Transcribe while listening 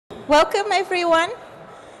Welcome everyone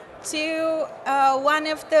to one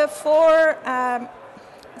of the four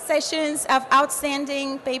sessions of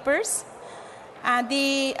outstanding papers.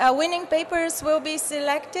 The winning papers will be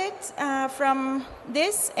selected from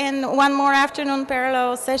this and one more afternoon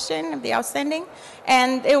parallel session of the outstanding,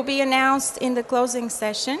 and it will be announced in the closing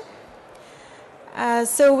session.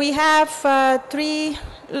 So we have two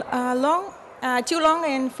long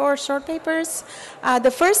and four short papers. The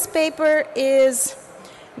first paper is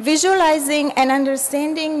Visualizing and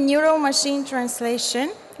Understanding Neural-Machine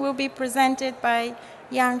Translation, will be presented by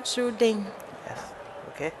Yang Chu Ding. Yes,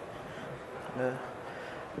 okay.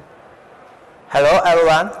 Hello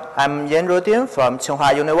everyone, I'm Yan Zhu Ding from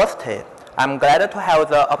Tsinghua University. I'm glad to have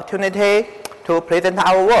the opportunity to present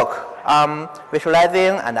our work on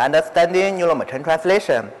visualizing and understanding neural-machine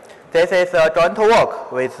translation. This is a joint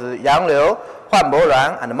work with Yang Liu, Huan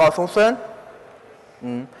Boruan, and Mao Songsun.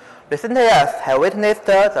 Recent years have witnessed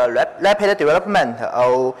the rapid development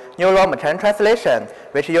of neural-machine translation,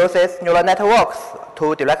 which uses neural networks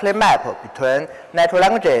to directly map between natural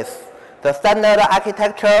languages. The standard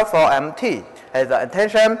architecture for MT is the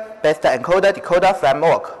attention-based encoder-decoder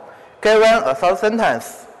framework. Given a source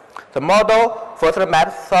sentence, the model first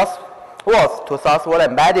maps source words to source word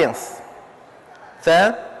embeddings.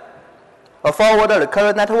 Then, a forward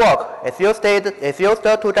recurrent network is used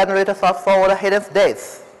to generate source-forward hidden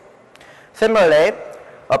states. Similarly,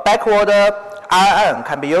 a backward RNN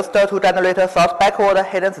can be used to generate source-backward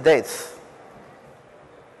hidden states.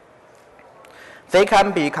 They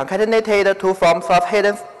can be concatenated to form source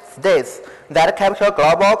hidden states that capture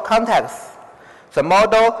global context. The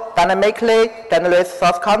model dynamically generates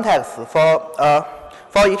source context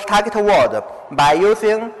for each target word by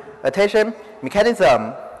using attention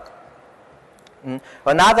mechanism.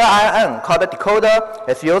 Another RNN called decoder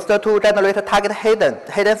is used to generate target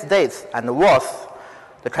hidden states and words.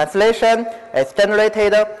 The translation is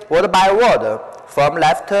generated word by word from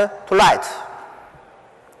left to right.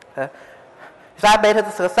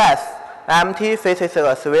 Despite success, MT faces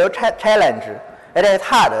a severe challenge. It is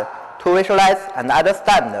hard to visualize and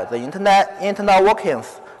understand the internal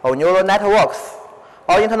workings of neural networks.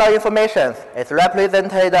 All internal information is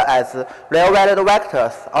represented as real-valued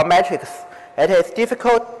vectors or matrices. It is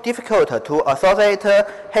difficult to associate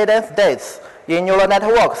hidden states in neural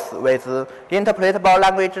networks with interpretable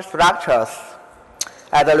language structures.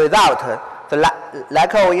 As a result, the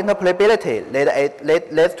lack of interpretability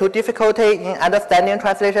leads to difficulty in understanding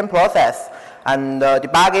translation process and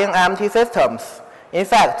debugging MT systems. In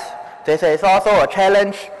fact, this is also a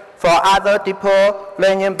challenge for other deeper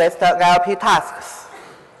learning-based NLP tasks.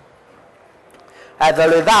 As a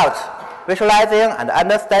result, visualizing and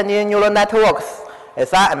understanding neural networks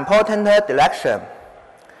is an important direction.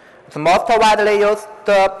 The most widely used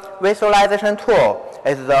visualization tool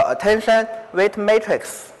is the attention weight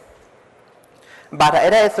matrix, but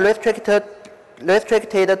it is restricted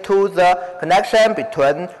to the connection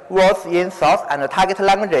between words in source and target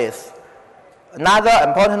languages. Another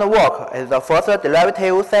important work is the first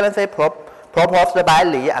derivative 7C proposed by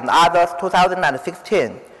Li and others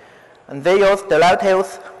 2016. They use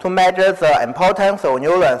derivatives to measure the importance of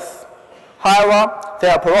neurons. However,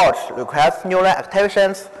 their approach requires neuron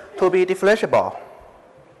activations to be differentiable.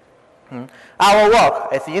 Our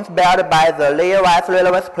work is inspired by the layer-wise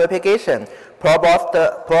relevance propagation proposed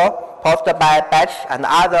by Batch and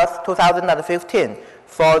others 2015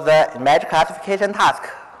 for the image classification task.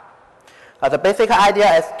 The basic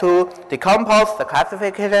idea is to decompose the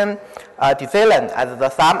classification decision as the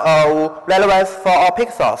sum of relevance for all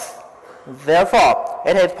pixels. Therefore,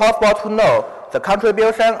 it is possible to know the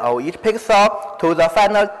contribution of each pixel to the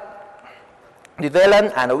final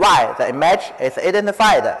decision and why the image is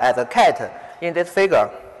identified as a cat in this figure.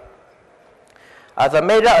 The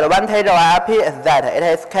major advantage of NLP is that it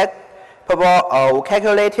is capable of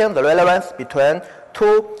calculating the relevance between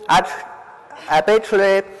two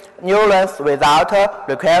arbitrary neurons without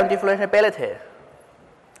requiring differentiability.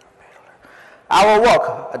 Our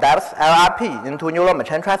work adapts NLP into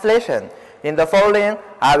neural-machine translation. In the following,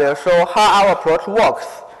 I will show how our approach works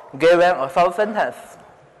given a source sentence.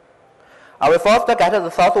 We first get the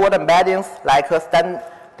source word embeddings like a standard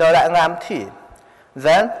NMT.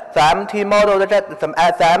 Then the MT model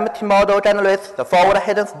generates the forward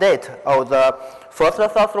hidden state of the first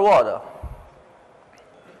source word.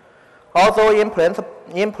 Also, in principle,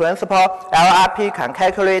 LRP can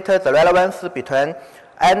calculate the relevance between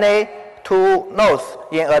any two nodes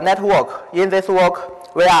in a network. In this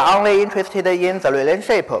work, we are only interested in the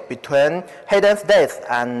relationship between hidden states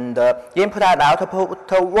and input and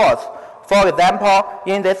output words. For example,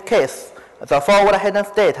 in this case, The forward hidden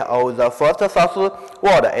state of the first source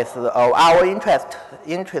word is of our interest,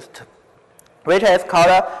 which is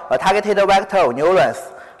called a targeted vector of neurons,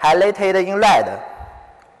 highlighted in red.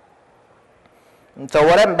 The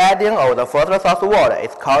word embedding of the first source word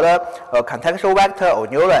is called a contextual vector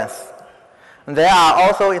of neurons. There are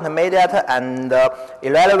also intermediate and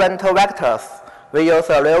irrelevant vectors. We use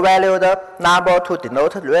a real-valued number to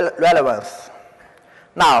denote relevance.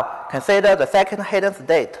 Now, consider the second hidden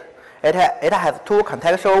state. It has two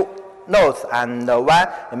contextual nodes and one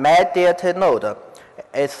immediate node.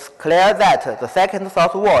 It's clear that the second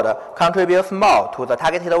source word contributes more to the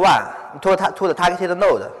targeted to the targeted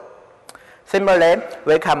node. Similarly,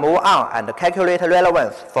 we can move on and calculate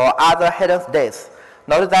relevance for other hidden states.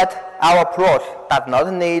 Note that our approach does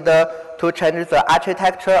not need to change the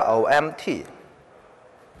architecture of MT.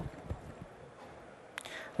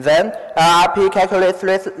 Then, LRP calculates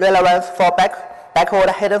relevance for backward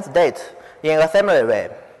hidden states in a similar way.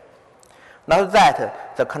 Note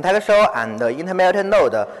that the contextual and the intermediate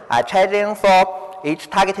node are changing for each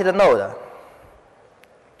targeted node.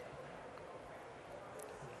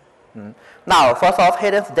 Now, for source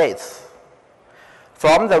hidden states.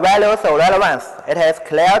 From the values of relevance, it is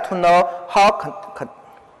clear to know how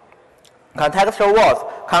contextual words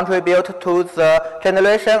contribute to the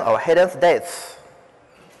generation of hidden states.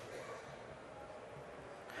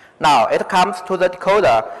 Now, it comes to the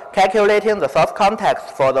decoder. Calculating the source context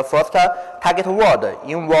for the first target word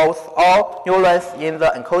involves all neurons in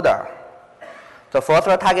the encoder. The first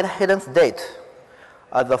target hidden state,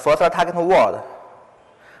 the first target word.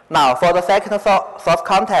 Now, for the second source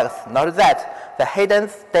context, note that the hidden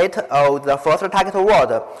state of the first target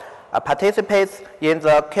word participates in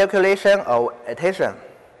the calculation of attention.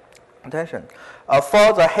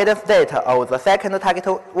 For the hidden state of the second target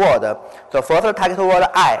word, the first target word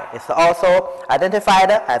I is also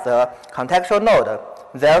identified as a contextual node.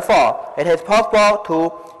 Therefore, it is possible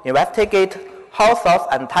to investigate how source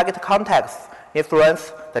and target context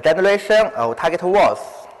influence the generation of target words.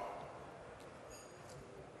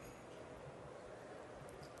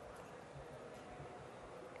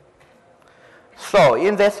 So,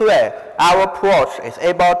 in this way, our approach is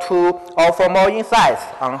able to offer more insights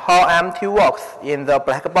on how MT works in the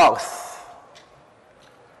black box.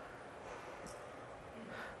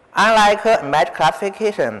 Unlike image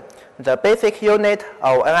classification, the basic unit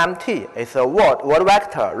of NMT is a word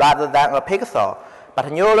vector rather than a pixel, but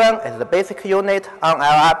neuron is the basic unit of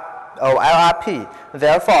LRP.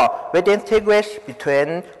 Therefore, we distinguish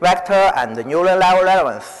between vector and neuron level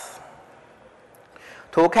relevance.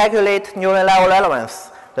 To calculate neuron level relevance,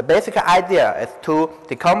 the basic idea is to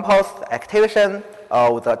decompose the activation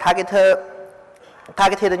of the targeted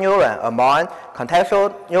neuron among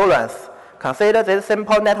contextual neurons. Consider this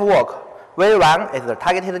simple network. V1 is the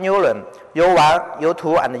targeted neuron, U1,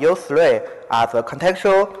 U2, and U3 are the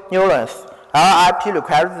contextual neurons. LRP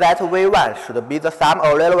requires that V1 should be the sum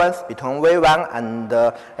of relevance between V1 and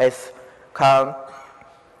its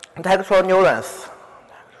contextual neurons.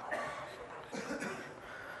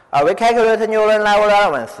 We calculate neuron level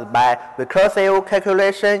relevance by recursive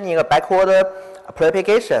calculation in a backward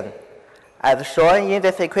propagation. As shown in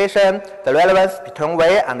this equation, the relevance between V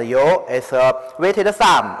and U is a weighted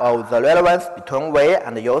sum of the relevance between V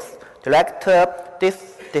and U's direct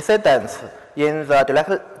descendants in the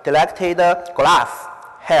directed graph.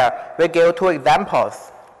 Here, we give two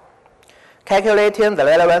examples. Calculating the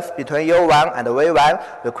relevance between U1 and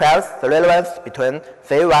V1 requires the relevance between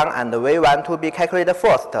Z1 and V1 to be calculated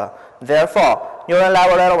first. Therefore, neuron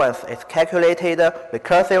level relevance is calculated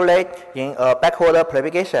recursively in a backward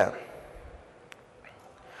propagation.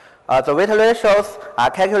 The weight ratios are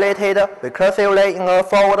calculated recursively in a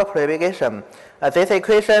forward propagation. This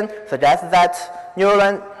equation suggests that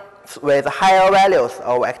neurons with higher values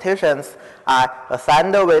of activations are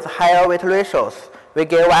assigned with higher weight ratios. We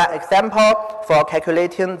give an example for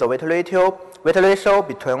calculating the weight ratio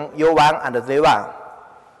between U1 and Z1.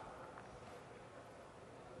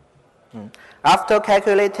 After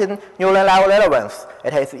calculating neuron level relevance,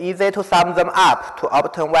 it is easy to sum them up to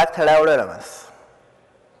obtain vector level relevance.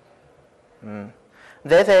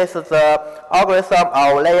 This is the algorithm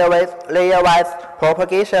of layer-wise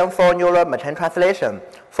propagation for neural machine translation.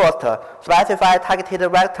 First, specify targeted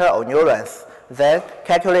vector of neurons. Then,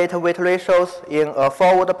 calculate weight ratios in a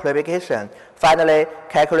forward propagation. Finally,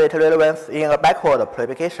 calculate relevance in a backward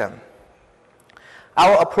propagation.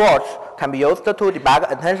 Our approach can be used to debug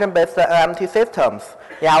attention-based NMT systems.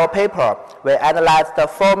 In our paper, we analyzed the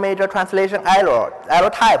 4 major translation error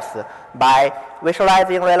types by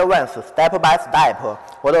visualizing relevance step by step,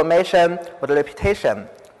 word omission, word repetition.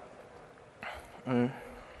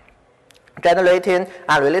 generating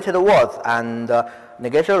unrelated words and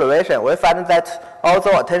negation relation, we find that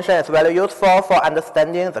although attention is very useful for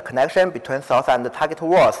understanding the connection between source and target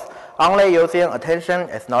words, only using attention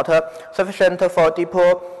is not sufficient for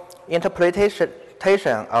deeper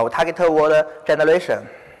interpretation of target word generation.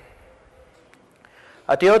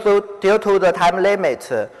 Due to the time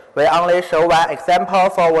limit, we only show one example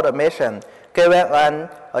for word omission. Given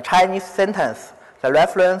a Chinese sentence, the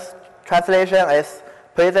reference translation is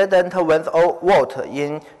President wins a vote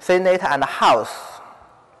in Senate and House.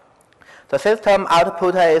 The system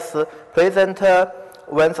output is President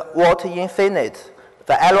wins vote in Senate.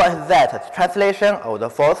 The error is that the translation of the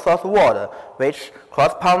first source word, which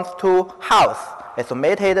corresponds to House, is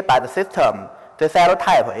omitted by the system. This error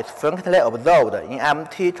type is frequently observed in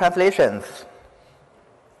empty translations.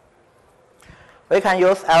 We can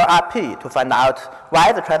use LRP to find out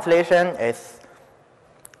why the translation is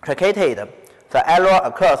truncated. The error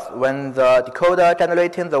occurs when the decoder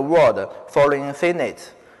generating the word following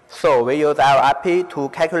Senate. So we use LRP to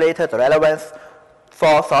calculate the relevance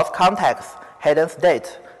for source context, hidden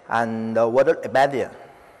state, and word embedding.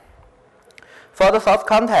 For the source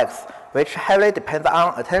context, which heavily depends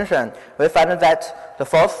on attention, we find that the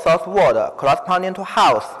first source word corresponding to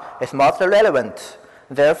house is most relevant.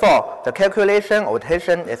 Therefore, the calculation of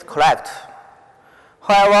attention is correct.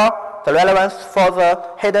 However, the relevance for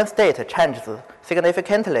the hidden state changes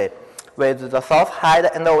significantly with the source hide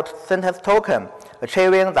note sentence token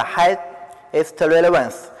achieving the highest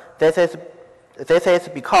relevance. This is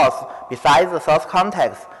because besides the source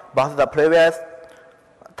context, both the previous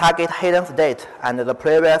target hidden state and the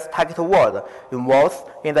previous target word involved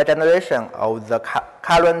in the generation of the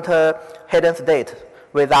current hidden state.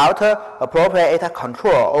 Without appropriate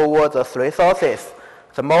control over the three sources,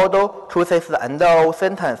 the model chooses the end of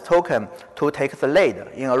sentence token to take the lead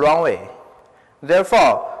in a wrong way.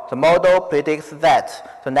 Therefore, the model predicts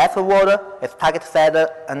that the next word is target side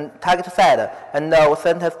end of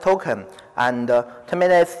sentence token and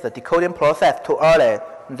terminates the decoding process too early.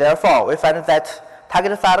 Therefore, we find that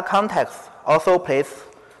target side context also plays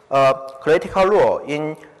a critical role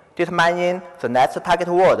in determining the next target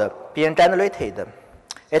word being generated.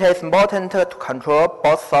 It is important to control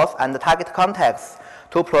both source and target context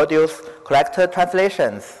to produce correct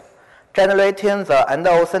translations. Generating the end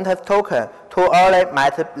of sentence token too early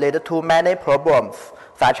might lead to many problems,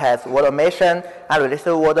 such as word omission,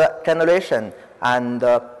 unrelated word generation, and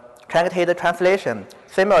truncated translation.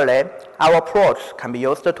 Similarly, our approach can be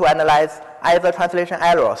used to analyze other translation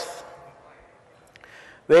errors.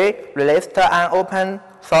 We released an open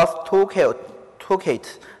source toolkit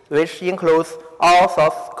which includes all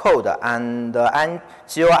source code and an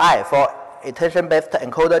GUI for attention-based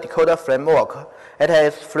encoder-decoder framework. It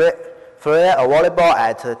is free available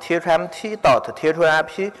at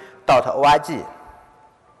tmt.t2nlp.org.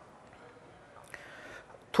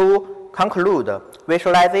 To conclude,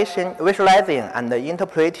 visualizing and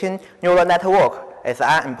interpreting neural network is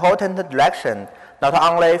an important direction, not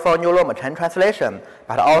only for neural machine translation,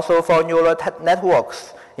 but also for neural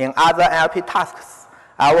networks in other NLP tasks.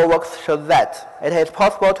 Our work shows that it is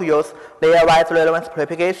possible to use layer-wise relevance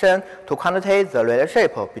propagation to quantitate the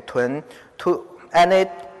relationship between any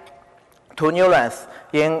two neurons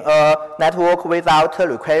in a network without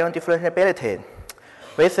requiring differentiability.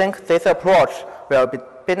 We think this approach will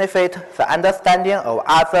benefit the understanding of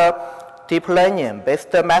other deep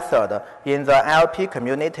learning-based methods in the NLP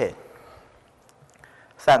community.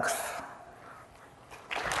 Thanks.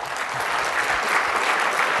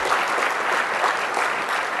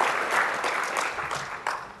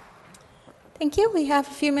 Thank you. We have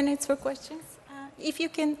a few minutes for questions. If you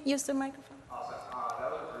can use the microphone. Awesome.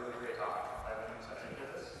 That was a really great talk. I've been such into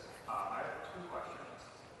this. I have two questions.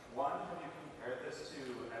 One, have you compared this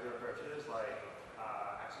to other approaches like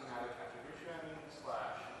axiomatic attribution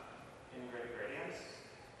 / integrated gradients?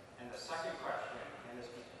 And the second question, can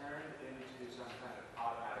this be turned into some kind of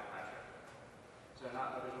automatic metric? So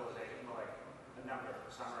not a visualization, but like a number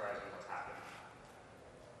summarizing what's happening.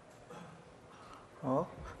 Oh,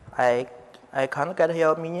 I can't get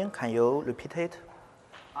your meaning. Can you repeat it?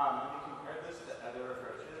 Have you compared this to other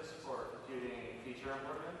approaches for computing feature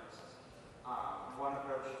improvements? One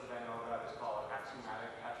approach that I know about is called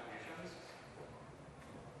axiomatic attributions.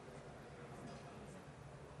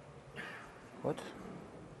 What?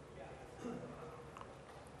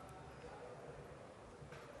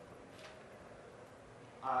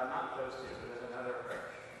 Not those two, but there's another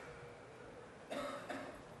approach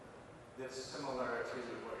that's similar to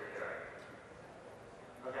what you're doing.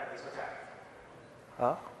 Okay, it's okay.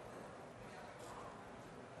 Huh?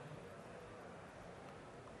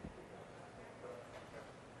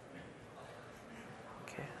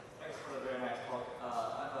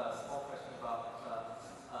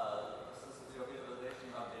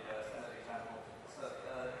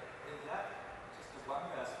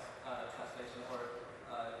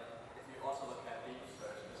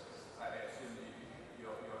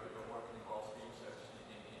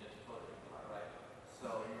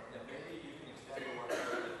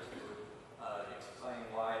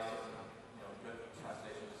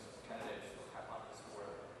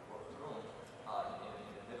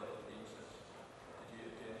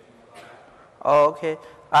 Okay.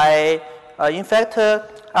 In fact,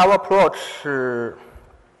 our approach,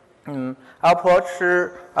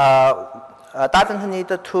 doesn't need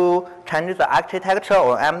to change the architecture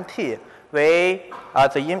or MT. We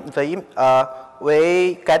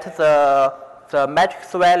get the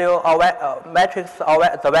matrix value or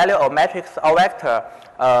the value of matrix or vector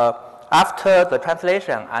after the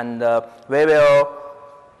translation, and we will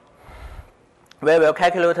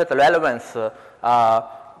calculate the relevance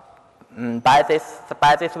by this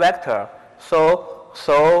vector. So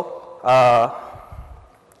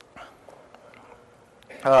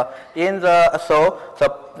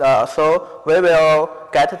we will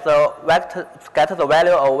get the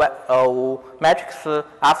value of matrix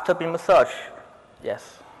after beam search.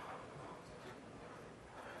 Yes.